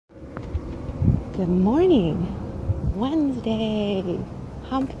Good morning. Wednesday.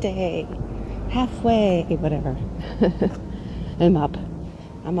 Hump day. Halfway, whatever. I'm up.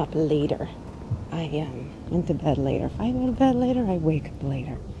 I'm up later. I went to bed later. If I go to bed later, I wake up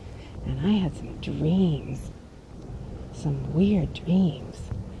later. And I had some dreams. Some weird dreams.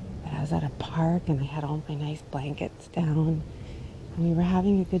 That I was at a park and I had all my nice blankets down. And we were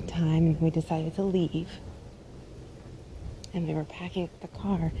having a good time and we decided to leave. And we were packing up the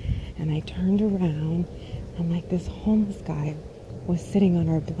car, and I turned around, and like this homeless guy was sitting on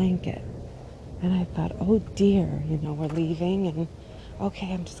our blanket. And I thought, oh dear, we're leaving, and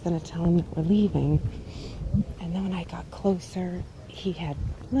okay, I'm just going to tell him that we're leaving. And then when I got closer, he had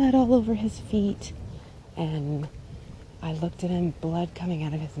blood all over his feet, and I looked at him, blood coming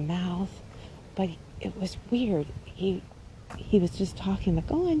out of his mouth. But it was weird. He was just talking like,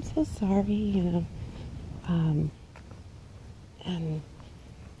 oh, I'm so sorry, and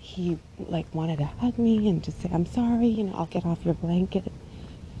he wanted to hug me and just say, I'm sorry, I'll get off your blanket.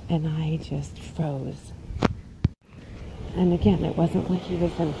 And I just froze. And again, it wasn't like he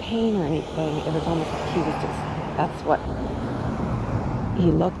was in pain or anything. It was almost like he was just, that's what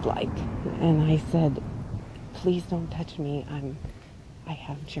he looked like. And I said, please don't touch me. I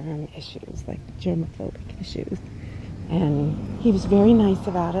have germ issues, like germophobic issues. And he was very nice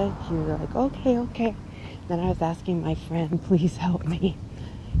about it. He was like, okay. Then I was asking my friend, please help me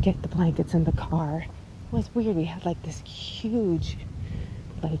get the blankets in the car. It was weird. We had like this huge,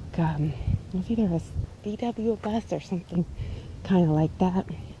 it was either a VW bus or something kind of like that.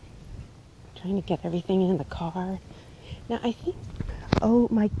 Trying to get everything in the car. Now I think, oh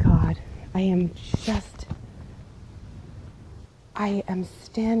my God, I am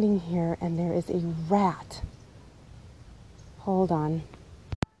standing here and there is a rat. Hold on.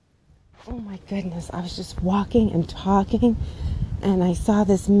 Oh my goodness, I was just walking and talking and I saw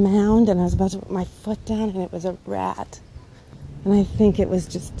this mound and I was about to put my foot down and it was a rat. And I think it was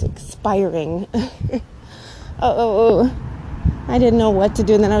just expiring. Oh, I didn't know what to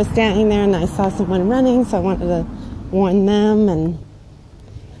do. And then I was standing there and I saw someone running, so I wanted to warn them and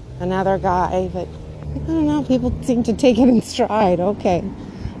another guy. But I don't know, people seem to take it in stride. Okay,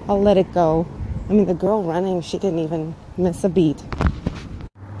 I'll let it go. I mean, the girl running, she didn't even miss a beat.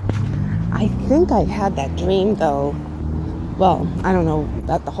 I think I had that dream, though. Well, I don't know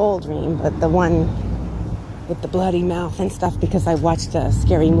about the whole dream, but the one with the bloody mouth and stuff, because I watched a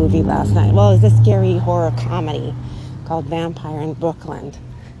scary movie last night. Well, it was a scary horror comedy called Vampire in Brooklyn.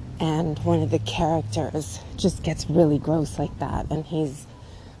 And one of the characters just gets really gross like that. And he's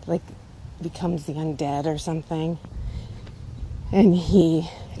becomes the undead or something. And he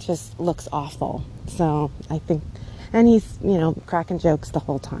just looks awful. So I think, and he's, cracking jokes the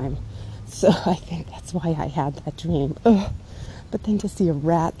whole time. So I think that's why I had that dream. Ugh. But then to see a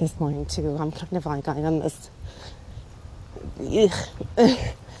rat this morning too, I'm kind of like on this.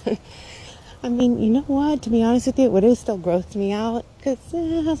 I mean, you know what? To be honest with you, it would have still grossed me out because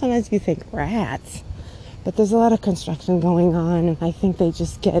sometimes you think rats. But there's a lot of construction going on, and I think they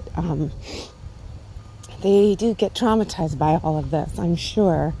just get, they do get traumatized by all of this, I'm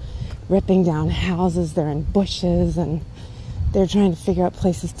sure. Ripping down houses, they're in bushes, and they're trying to figure out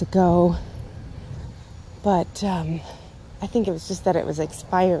places to go. But I think it was just that it was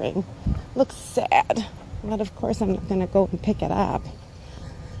expiring. Looks sad. But of course I'm not going to go and pick it up.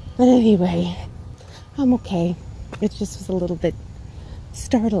 But anyway, I'm okay. It just was a little bit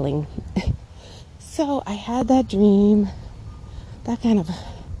startling. So I had that dream. That kind of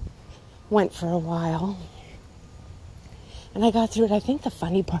went for a while. And I got through it. I think the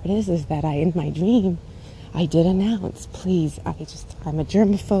funny part is that in my dream, I did announce, please, I'm a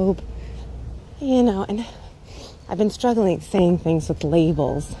germaphobe, and I've been struggling saying things with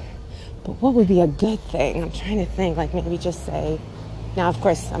labels. But what would be a good thing? I'm trying to think, maybe just say, now of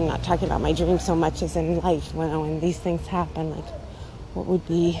course I'm not talking about my dream so much as in life, when these things happen, what would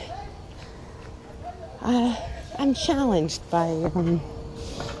be, I'm challenged by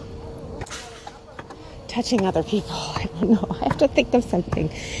touching other people. I don't know. I have to think of something.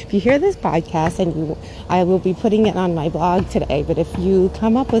 If you hear this podcast, and I will be putting it on my blog today, but if you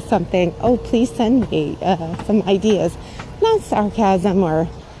come up with something, please send me some ideas. Not sarcasm or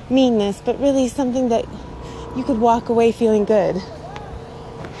meanness, but really something that you could walk away feeling good.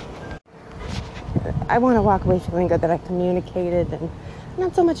 I want to walk away feeling good that I communicated and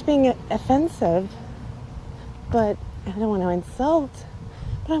not so much being offensive, but I don't want to insult,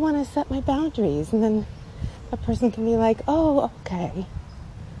 but I want to set my boundaries, and then a person can be like, oh, okay.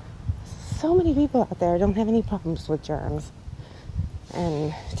 So many people out there don't have any problems with germs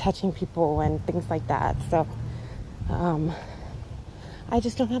and touching people and things like that. So I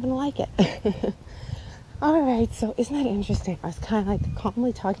just don't happen to like it. All right, so isn't that interesting? I was kind of like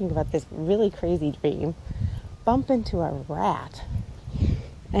calmly talking about this really crazy dream, bump into a rat,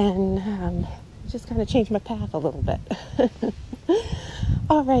 and just kind of changed my path a little bit.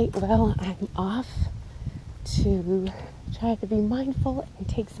 All right, well, I'm off to try to be mindful and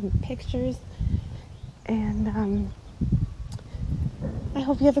take some pictures, and I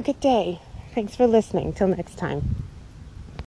hope you have a good day. Thanks for listening. Till next time.